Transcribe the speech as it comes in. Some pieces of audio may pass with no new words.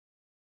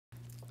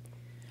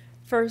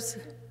First,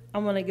 I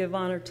want to give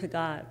honor to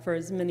God for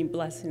his many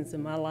blessings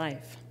in my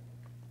life.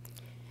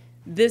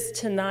 This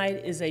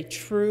tonight is a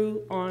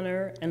true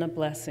honor and a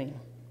blessing.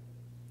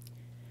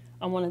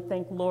 I want to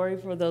thank Lori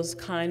for those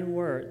kind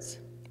words.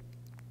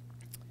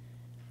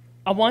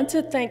 I want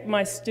to thank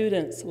my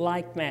students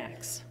like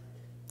Max,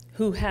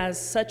 who has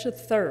such a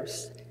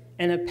thirst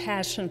and a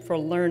passion for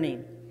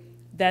learning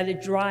that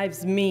it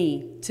drives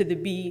me to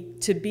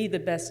be the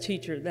best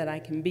teacher that I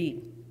can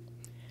be.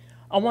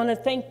 I want to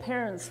thank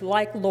parents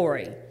like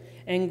Lori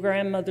and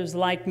grandmothers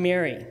like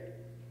Mary,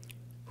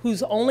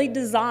 whose only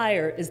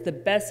desire is the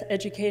best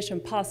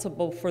education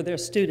possible for their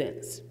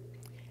students.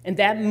 And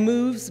that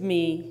moves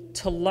me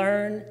to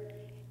learn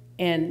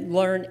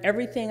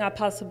everything I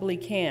possibly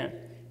can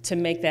to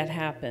make that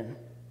happen.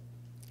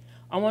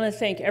 I want to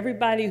thank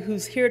everybody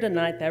who's here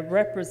tonight that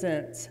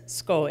represents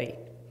SCOE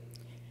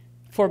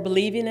for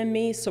believing in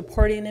me,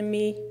 supporting in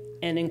me,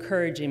 and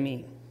encouraging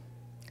me.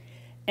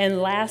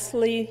 And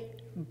lastly,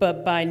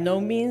 but by no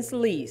means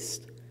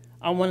least,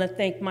 I want to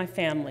thank my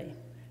family,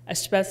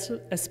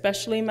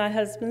 especially my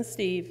husband,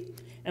 Steve,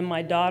 and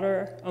my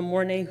daughter,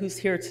 Amorne, who's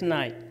here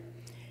tonight,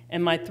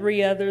 and my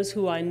 3 others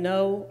who I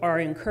know are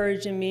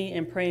encouraging me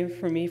and praying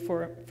for me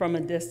from a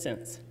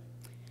distance,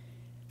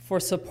 for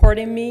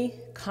supporting me,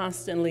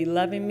 constantly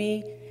loving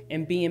me,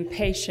 and being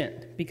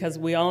patient, because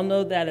we all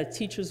know that a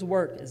teacher's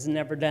work is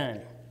never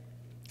done.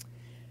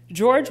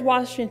 George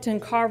Washington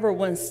Carver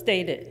once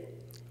stated,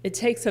 "It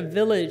takes a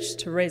village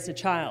to raise a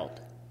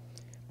child,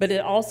 but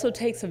it also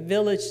takes a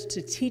village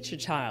to teach a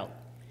child."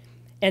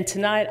 And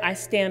tonight I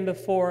stand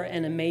before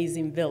an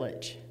amazing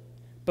village.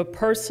 But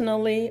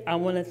personally, I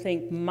want to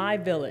thank my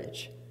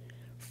village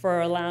for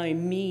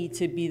allowing me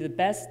to be the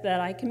best that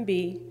I can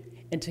be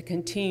and to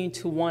continue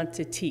to want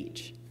to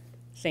teach.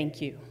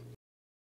 Thank you.